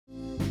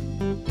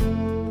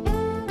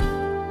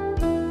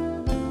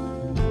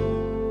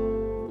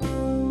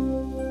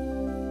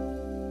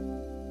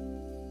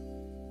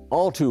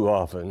All too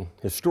often,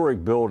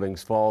 historic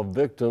buildings fall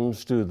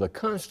victims to the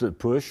constant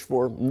push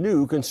for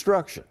new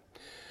construction.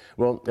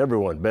 Well,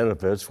 everyone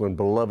benefits when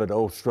beloved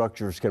old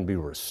structures can be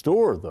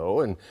restored,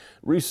 though, and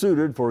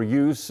resuited for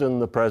use in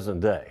the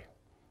present day.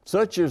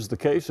 Such is the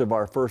case of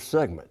our first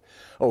segment.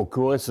 Oh,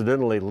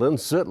 coincidentally, Lynn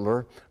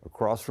Sittler, a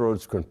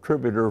Crossroads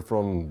contributor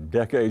from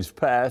decades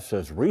past,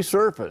 has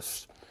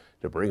resurfaced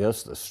to bring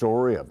us the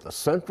story of the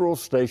Central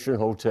Station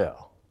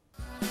Hotel.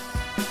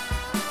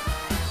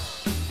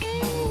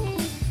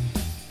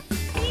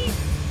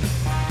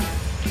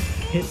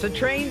 It's a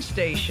train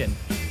station.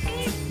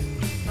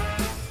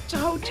 It's a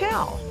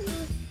hotel.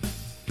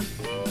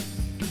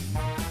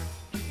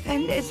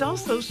 And it's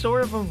also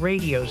sort of a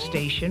radio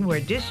station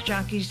where disc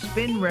jockeys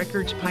spin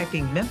records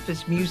piping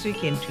Memphis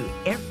music into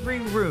every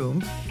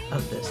room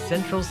of the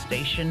Central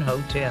Station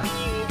Hotel.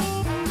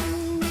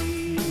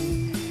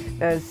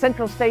 The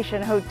Central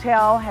Station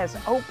Hotel has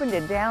opened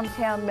in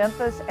downtown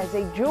Memphis as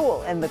a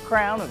jewel in the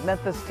crown of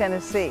Memphis,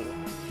 Tennessee.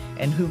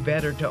 And who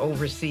better to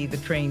oversee the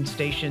train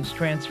station's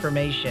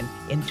transformation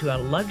into a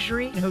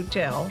luxury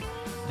hotel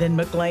than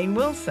McLean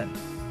Wilson?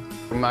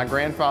 My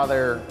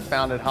grandfather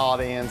founded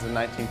Holiday Inns in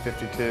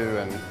 1952,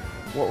 and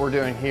what we're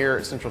doing here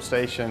at Central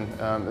Station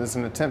is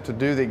an attempt to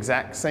do the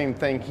exact same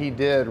thing he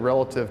did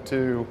relative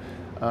to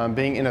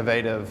being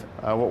innovative.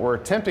 What we're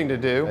attempting to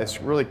do is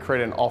really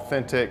create an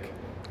authentic,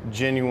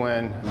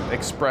 genuine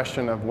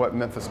expression of what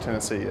Memphis,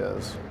 Tennessee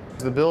is.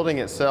 The building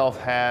itself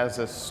has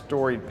a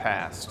storied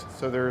past,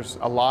 so there's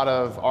a lot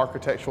of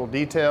architectural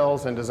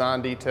details and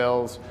design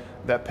details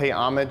that pay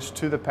homage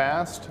to the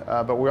past,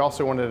 but we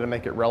also wanted to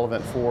make it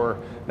relevant for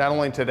not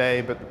only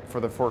today, but for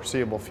the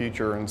foreseeable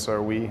future. And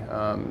so we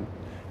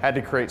had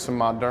to create some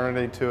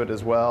modernity to it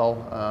as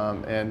well.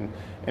 And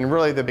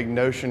really the big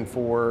notion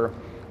for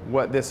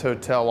what this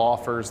hotel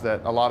offers that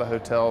a lot of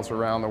hotels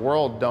around the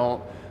world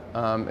don't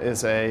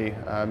is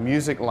a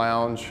music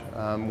lounge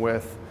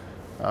with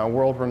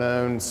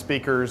world-renowned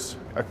speakers,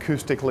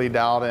 acoustically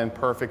dialed in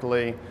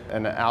perfectly,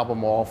 and an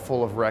album wall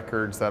full of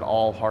records that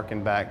all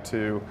harken back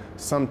to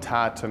some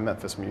tie to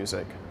Memphis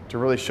music, to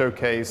really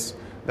showcase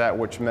that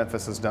which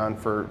Memphis has done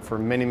for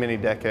many, many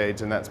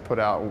decades, and that's put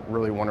out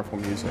really wonderful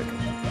music.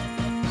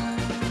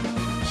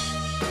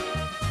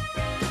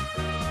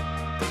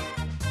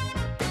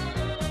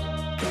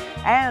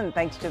 And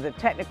thanks to the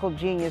technical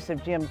genius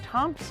of Jim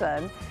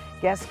Thompson,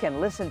 guests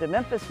can listen to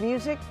Memphis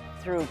music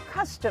through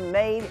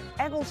custom-made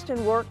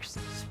Eggleston Works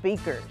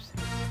speakers.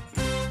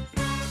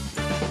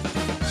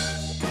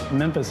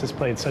 Memphis has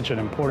played such an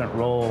important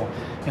role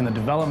in the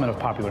development of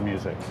popular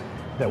music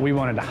that we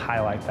wanted to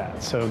highlight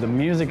that. So the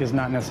music is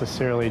not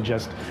necessarily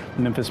just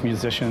Memphis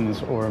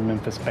musicians or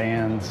Memphis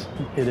bands.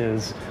 It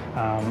is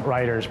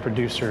writers,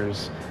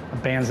 producers,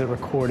 bands that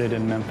recorded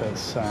in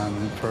Memphis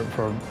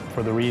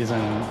for the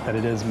reason that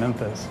it is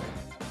Memphis.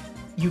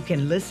 You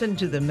can listen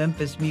to the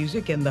Memphis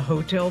music in the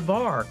hotel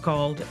bar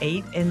called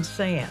 8 and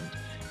Sand.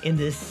 In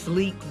this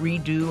sleek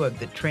redo of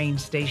the train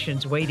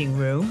station's waiting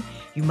room,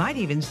 you might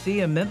even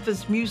see a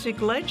Memphis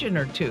music legend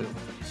or two,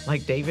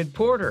 like David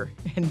Porter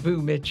and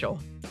Boo Mitchell.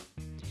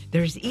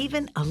 There's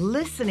even a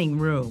listening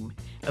room,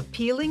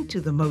 appealing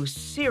to the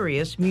most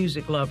serious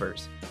music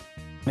lovers.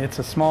 It's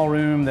a small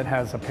room that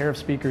has a pair of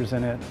speakers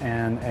in it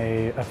and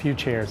a few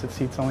chairs. It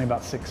seats only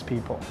about 6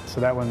 people.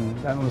 So that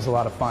one was a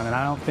lot of fun, and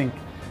I don't think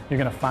you're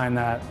going to find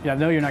that. I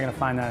know you're not going to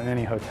find that in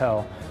any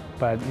hotel,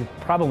 but you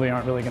probably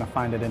aren't really going to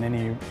find it in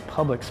any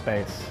public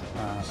space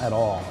at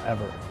all,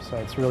 ever. So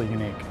it's really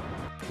unique.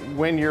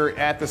 When you're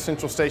at the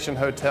Central Station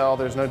Hotel,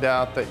 there's no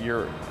doubt that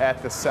you're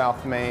at the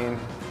South Main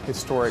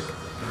Historic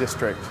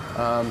District.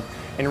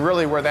 And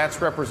really where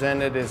that's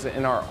represented is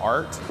in our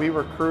art. We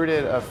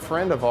recruited a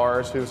friend of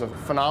ours who's a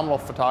phenomenal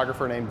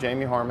photographer named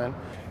Jamie Harmon.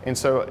 And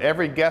so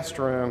every guest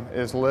room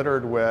is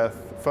littered with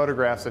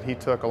photographs that he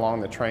took along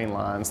the train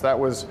lines. That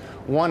was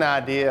one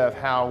idea of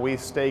how we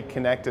stay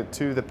connected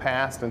to the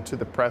past and to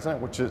the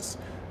present, which is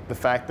the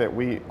fact that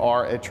we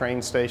are a train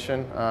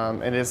station.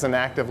 It is an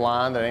active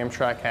line that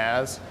Amtrak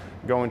has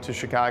going to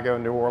Chicago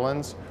and New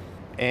Orleans.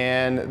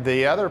 And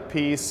the other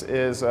piece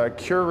is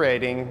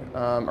curating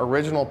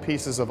original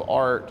pieces of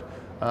art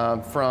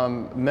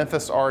from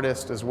Memphis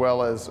artists as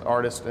well as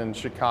artists in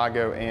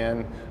Chicago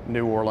and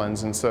New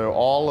Orleans. And so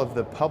all of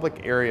the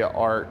public area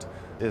art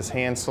is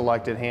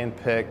hand-selected,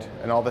 hand-picked,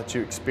 and all that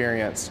you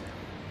experience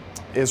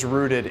is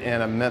rooted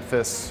in a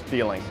Memphis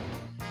feeling.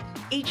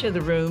 Each of the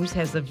rooms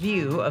has a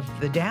view of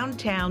the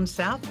downtown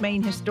South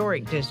Main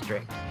Historic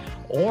District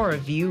or a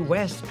view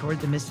west toward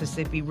the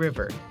Mississippi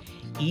River.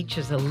 Each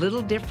is a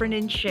little different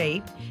in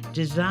shape,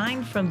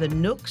 designed from the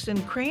nooks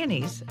and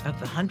crannies of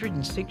the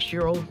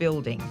 106-year-old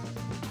building.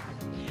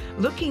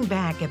 Looking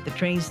back at the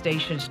train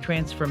station's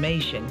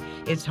transformation,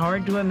 it's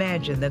hard to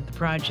imagine that the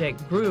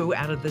project grew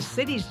out of the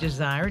city's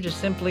desire to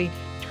simply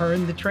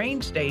turn the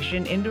train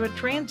station into a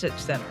transit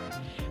center.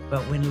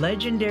 But when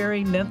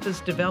legendary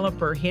Memphis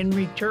developer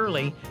Henry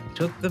Turley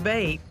took the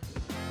bait,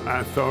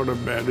 I thought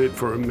about it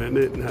for a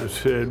minute and I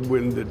said,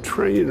 when the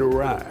train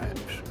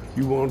arrives,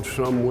 you want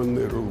someone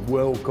that'll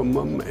welcome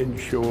them and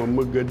show them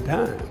a good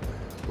time.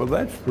 Well,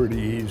 that's pretty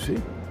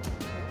easy.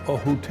 A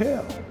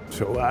hotel.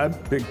 So I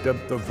picked up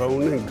the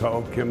phone and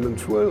called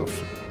Kimmons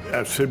Wilson.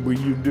 I said, will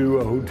you do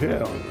a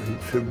hotel? He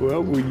said,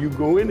 well, will you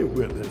go in it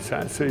with us?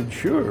 I said,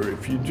 sure,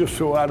 if you just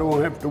so I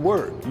don't have to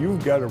work.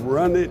 You've got to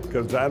run it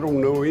because I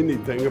don't know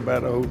anything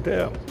about a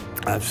hotel.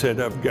 I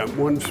said, I've got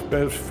one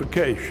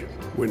specification.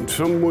 When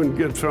someone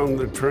gets on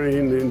the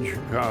train in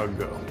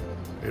Chicago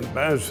and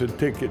buys a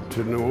ticket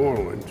to New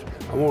Orleans,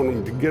 I want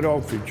them to get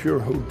off at your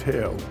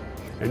hotel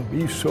and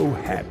be so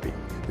happy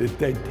that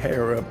they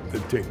tear up the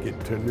ticket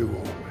to New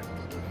Orleans,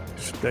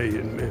 stay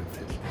in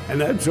Memphis. And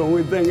that's the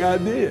only thing I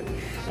did.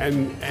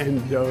 And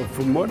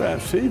from what I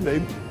see,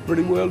 they've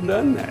pretty well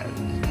done that.